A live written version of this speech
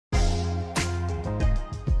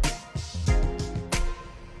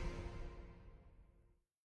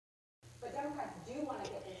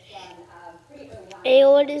Hey,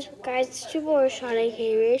 what is guys? It's your boy Shawnee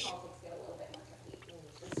Hamish,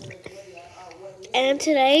 and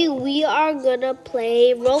today we are gonna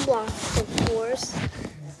play Roblox, of course.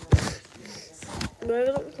 We're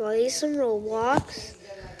gonna play some Roblox.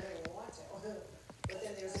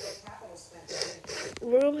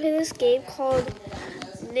 We're gonna play this game called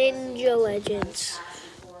Ninja Legends.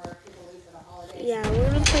 Yeah,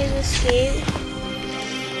 we're gonna play this game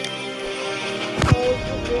called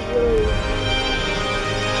Ninja Legends.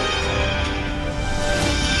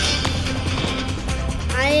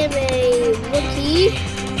 I am a rookie,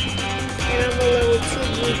 and I'm a level 2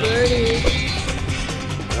 blue birdie.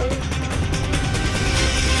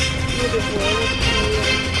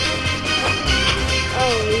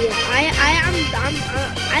 Oh yeah, I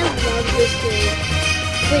love this game.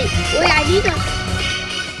 Wait, I need to.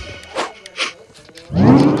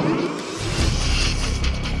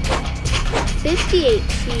 58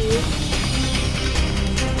 feet.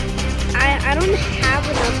 I don't have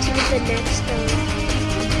enough to get the next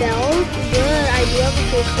bell, but I do have a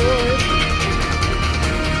full sword.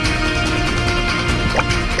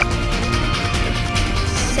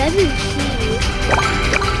 7 keys.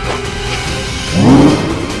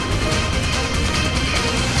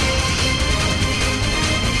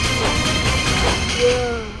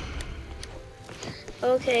 Whoa.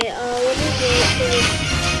 Okay, let me go to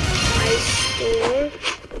my store.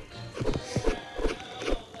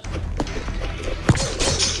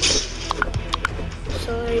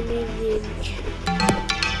 So I need the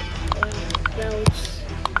belts.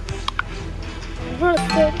 Bro,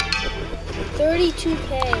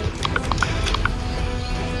 32K.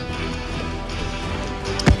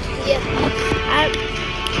 Yeah, I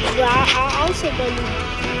also believe.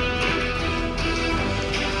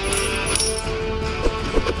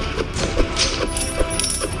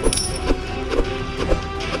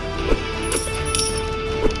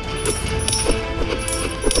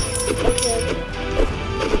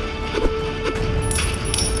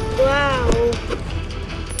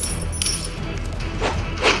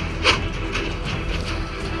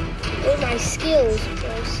 My skills.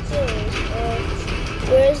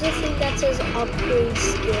 Where's the thing that says upgrade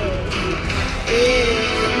skills?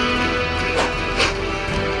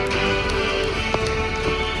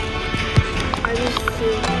 I need to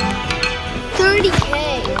 30K.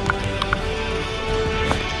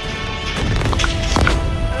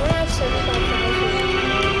 I only have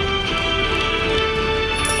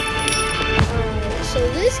 75,000. So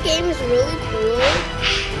this game is really cool.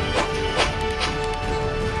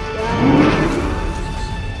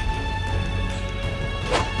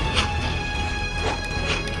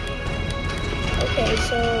 Okay,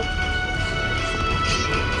 so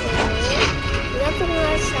nothing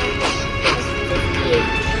less than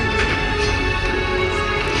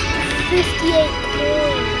 58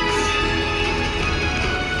 coins.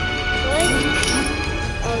 What?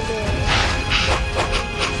 Oh, there.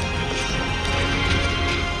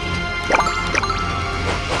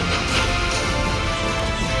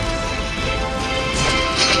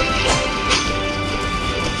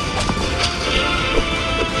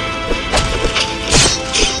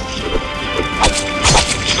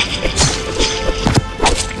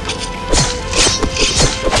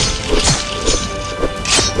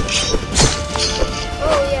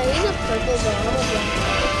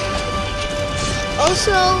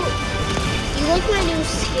 Also, you like my new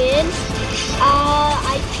skin?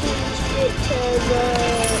 I changed it to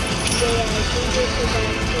but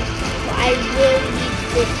I will need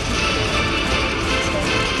 50.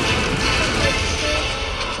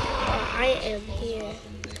 I am here.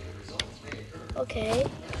 Okay.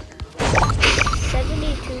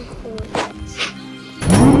 72 coins.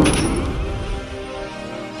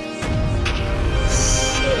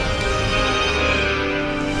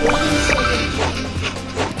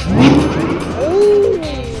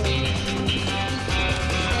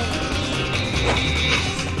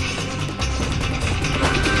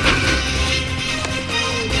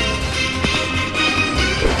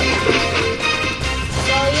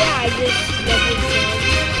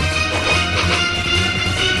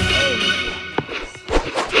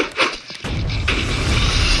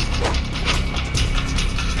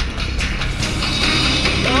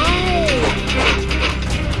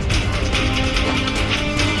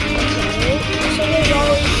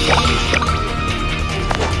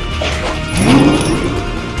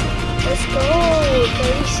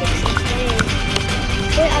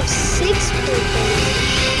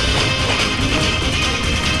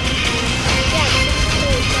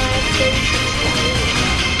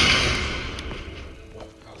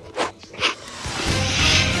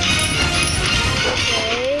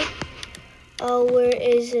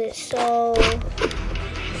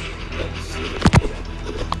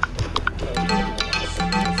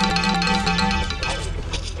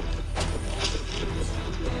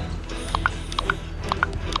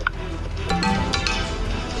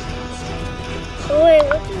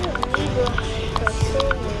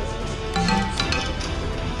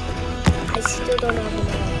 still don't have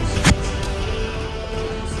enough.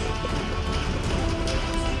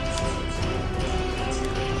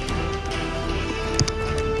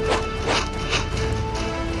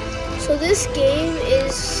 So this game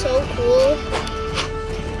is so cool.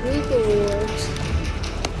 Group awards.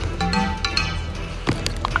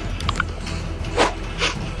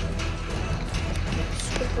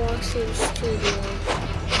 Roblox Studio.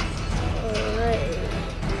 Alright.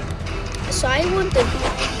 So I want the...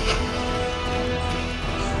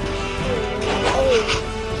 Oh.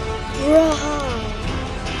 Raw.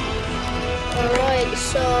 Alright,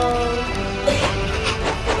 so...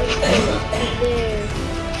 there.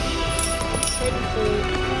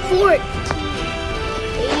 14.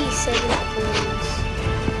 87 coins.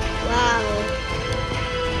 Wow.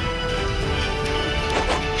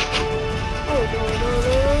 Oh no, no, no,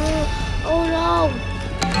 no, no. Oh no.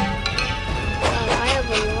 Wow, I have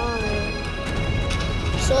a lot.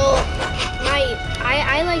 So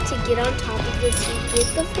I like to get on top of the team, get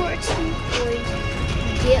the 14 coins,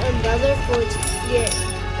 get another 14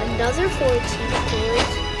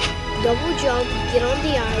 coins, double jump, get on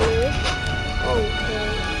the island. Okay.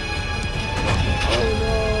 Oh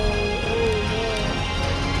no.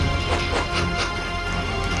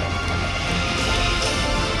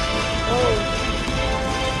 Oh.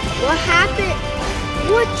 What happened?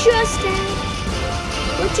 What just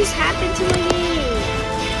happened to my game?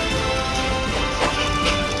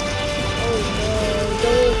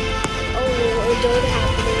 Oh no, don't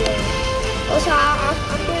happen again. Also,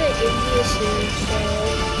 I'm going to India soon, so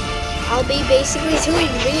I'll be basically doing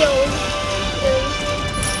videos.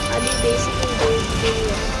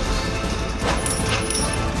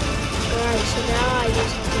 Alright, so now I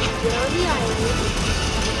just have to get on the island.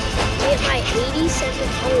 Get my 87.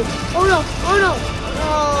 Oh no.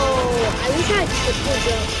 I wish I had triple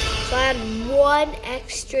jump. So I had one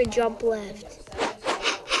extra jump left.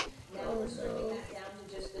 Oh no.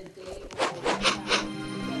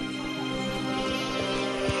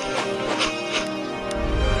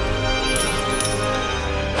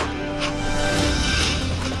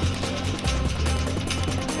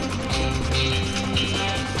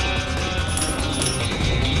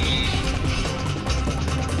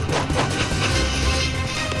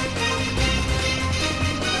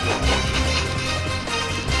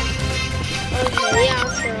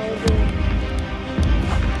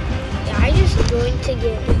 Going to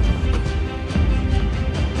get.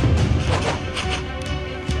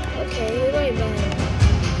 Okay, who do I buy?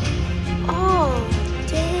 Oh,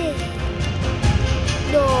 dang.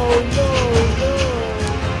 No,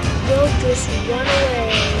 just run away.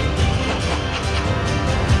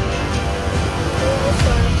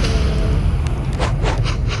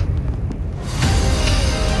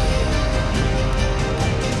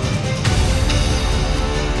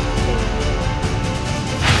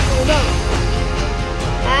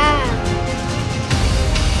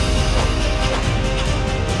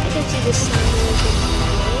 The sun is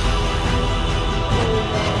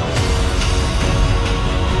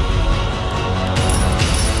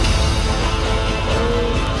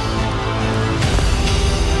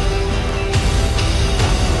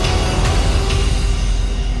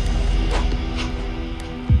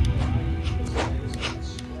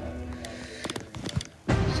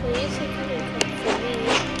so you think you're gonna come for me?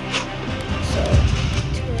 So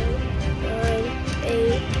 10, 9,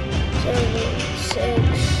 8, 7,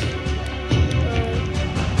 6.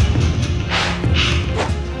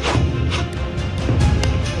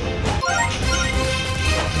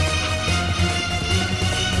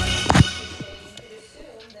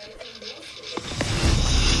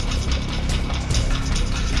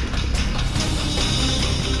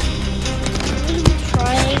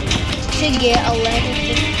 To get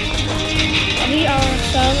 11. We are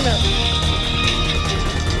strong enough.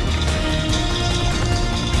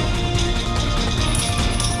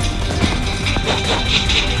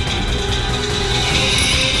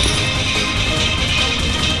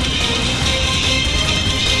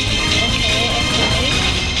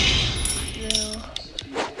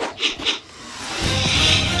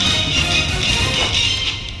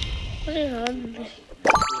 What is on this?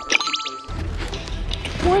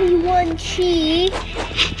 21 chi.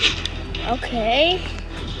 Okay.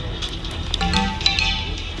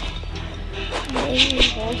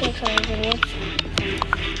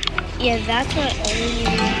 Yeah, that's my only.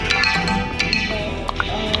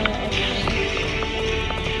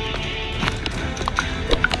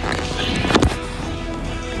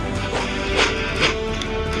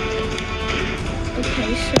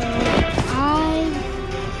 Okay, so I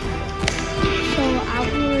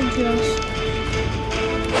will just.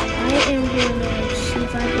 I am going to see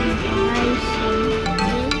if I can buy some.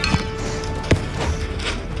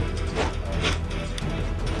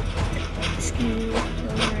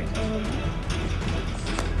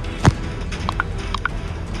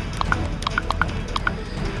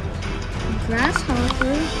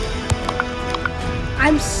 grasshopper.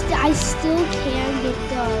 I still can get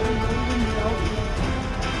the golden belt.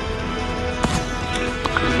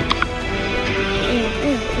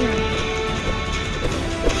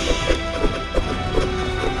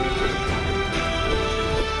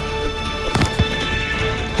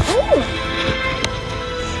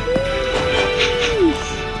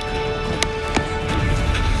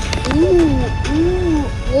 Ew.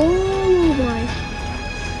 Oh my.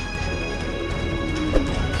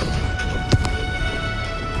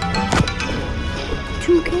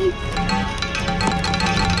 2K.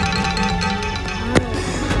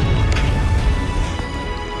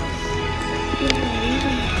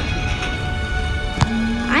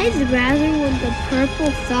 I'd rather want the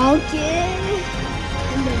purple falcon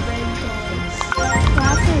and the red gold.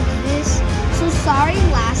 After this, so sorry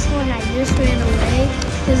last one I just ran away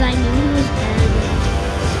because I knew he was better than me.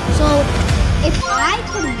 So if I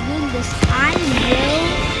could win this, I will.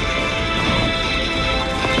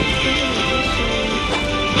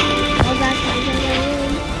 Oh, that's not gonna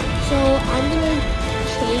win. So I'm gonna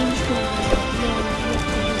change my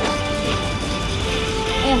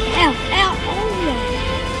Ow. Oh no.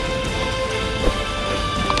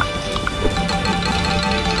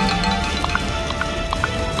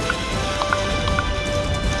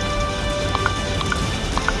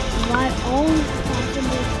 My own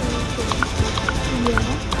possible thing.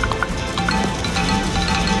 Yeah.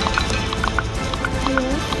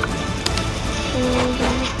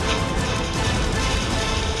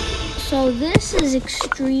 So this is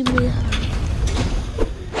extremely hard.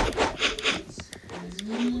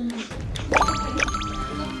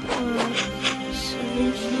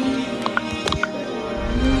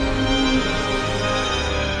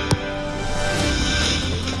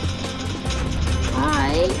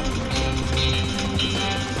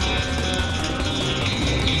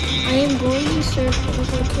 I am going to search for.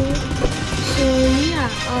 So yeah,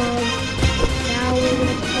 now we're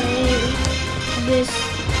gonna play this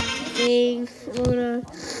thing. We're gonna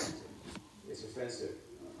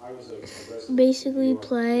basically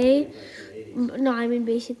play. No, I mean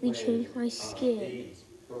basically change my skin.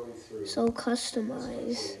 So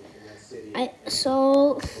customize.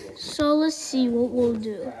 So let's see what we'll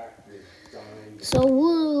do. So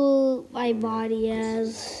we'll my body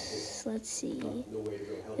as, let's see.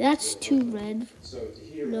 That's too red.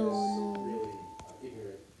 No.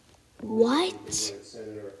 What?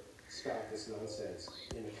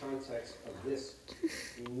 In the context of this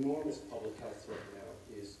enormous public health threat now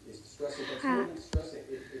is distressing. It's more than distressing.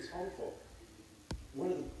 It's harmful.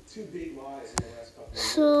 One of the two big lies in the last couple of years.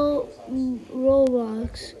 So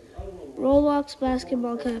Roblox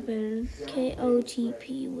basketball captain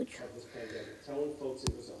KOTP, which telling folks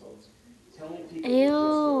it was a hoax. Telling people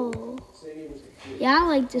ew. Yeah, I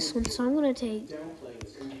like this one, so I'm gonna take that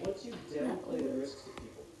one.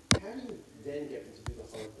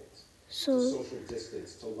 So social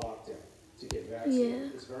distance, to lockdown, to get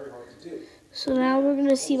vaccinated. It's very hard to do. So now we're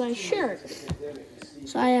gonna see my shirt.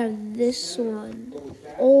 So I have this one.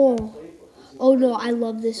 Oh no, I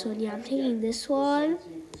love this one. Yeah, I'm taking this one.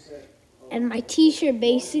 And my t-shirt,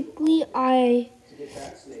 basically,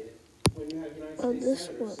 this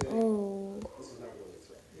one. Oh.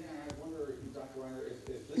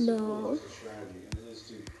 No.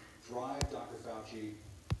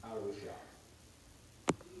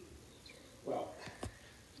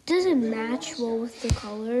 It doesn't match well with the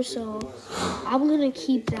color, so I'm gonna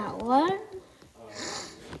keep that one.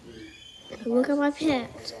 Look at my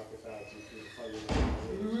pants.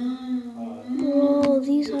 Whoa,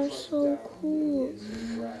 these are so cool.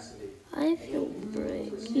 I feel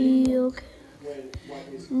breaky. Okay.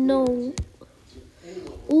 No.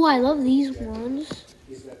 Oh, I love these ones.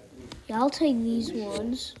 Yeah, I'll take these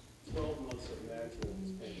ones.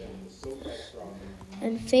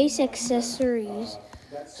 And face accessories.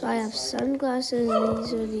 So I have sunglasses,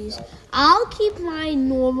 these are these. I'll keep my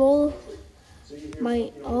normal,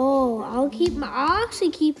 I'll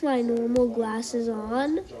actually keep my normal glasses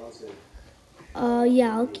on.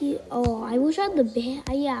 Yeah, I'll keep, I wish I had the band.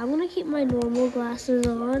 Yeah, I'm gonna keep my normal glasses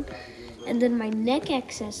on. And then my neck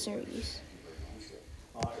accessories.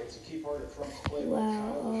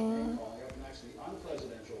 Wow,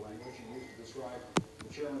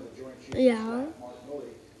 yeah.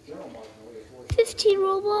 15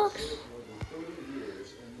 Roblox.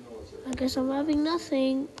 I guess I'm having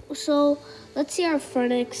nothing. So let's see our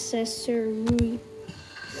front accessory.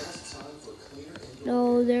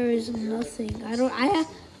 No, there is nothing.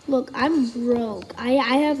 Look, I'm broke. I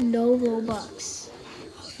have no Robux.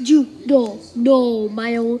 No,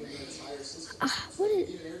 my own. What is?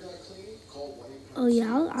 Oh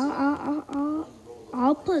yeah, I'll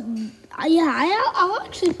I'll put, I'll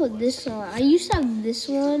actually put this on. I used to have this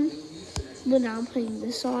one, but now I'm putting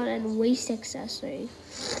this on, and waist accessory.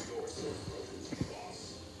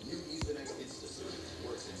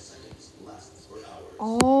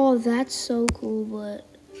 Oh, that's so cool, but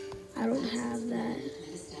I don't have that.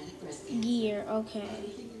 Gear,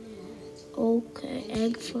 okay. Okay,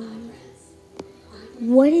 egg farm.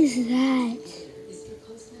 What is that?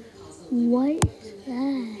 What is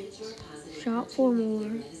that? Shop for more.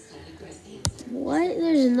 What?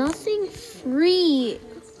 There's nothing free.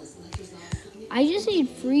 I just need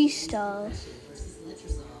free stuff.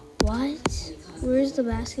 What? Where's the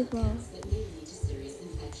basketball?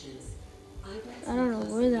 I don't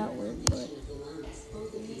know where that went, but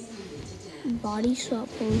body swap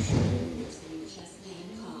potion.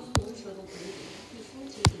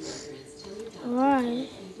 Alright.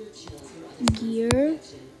 Gear.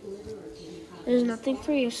 There's nothing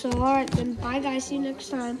for you. So alright then, bye guys, see you next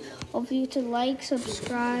time. Hope you to like,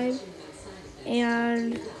 subscribe,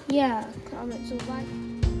 and yeah, comment. So bye.